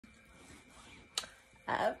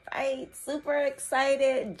All right, super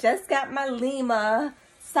excited. Just got my LYMA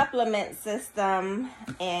supplement system,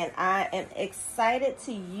 and I am excited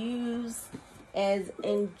to use and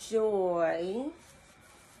enjoy.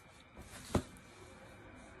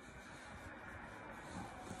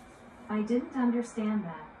 I didn't understand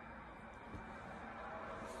that.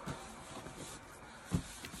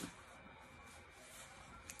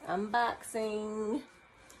 Unboxing.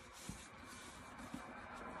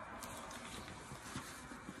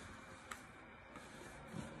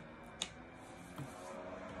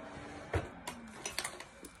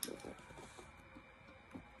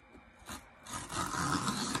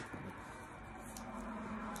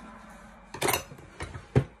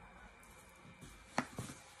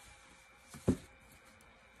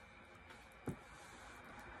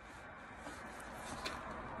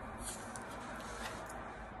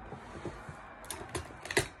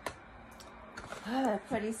 A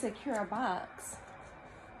pretty secure box.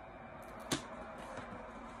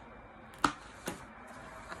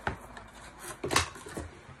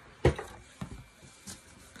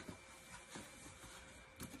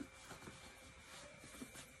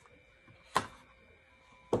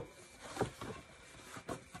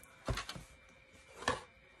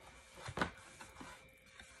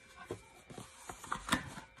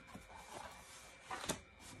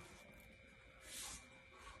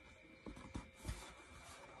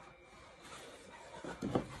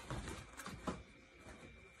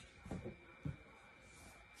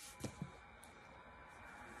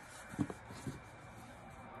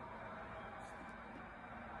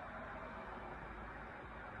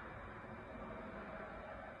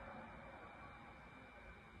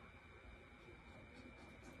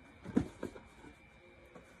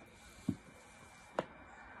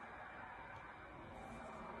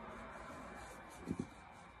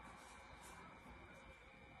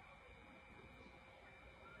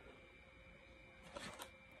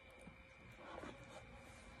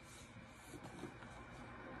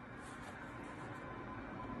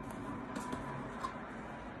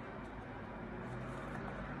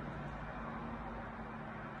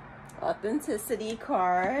 Authenticity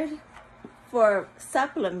card for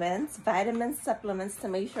supplements, vitamin supplements, to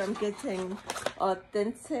make sure I'm getting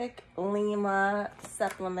authentic LYMA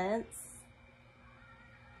supplements.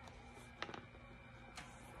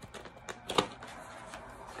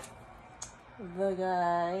 The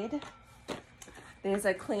guide. There's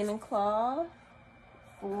a cleaning cloth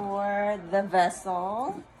for the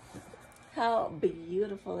vessel. How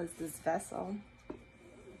beautiful is this vessel?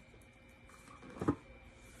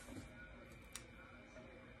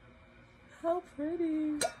 How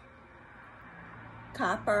pretty.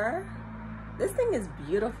 Copper. This thing is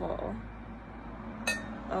beautiful.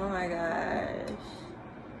 Oh my gosh.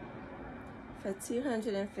 For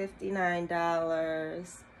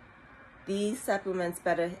 $259. These supplements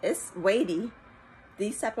better, it's weighty.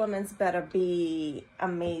 These supplements better be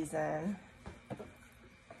amazing.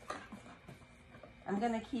 I'm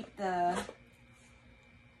gonna keep the,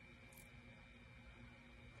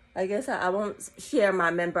 I guess I won't share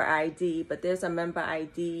my member ID, but there's a member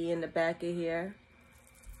ID in the back of here.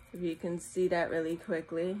 If you can see that really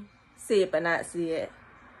quickly. See it, but not see it.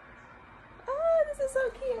 Oh, this is so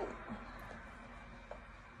cute.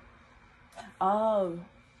 Oh,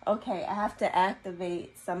 okay, I have to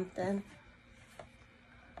activate something.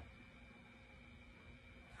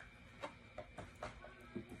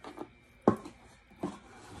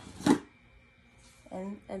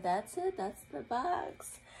 And that's it. That's the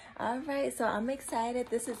box. All right, so I'm excited.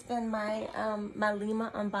 This has been my my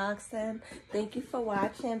LYMA unboxing. Thank you for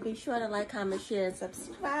watching. Be sure to like, comment, share, and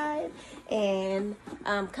subscribe. And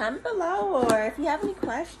comment below, or if you have any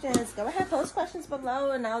questions, go ahead, post questions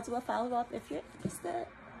below, and I'll do a follow-up if you're interested.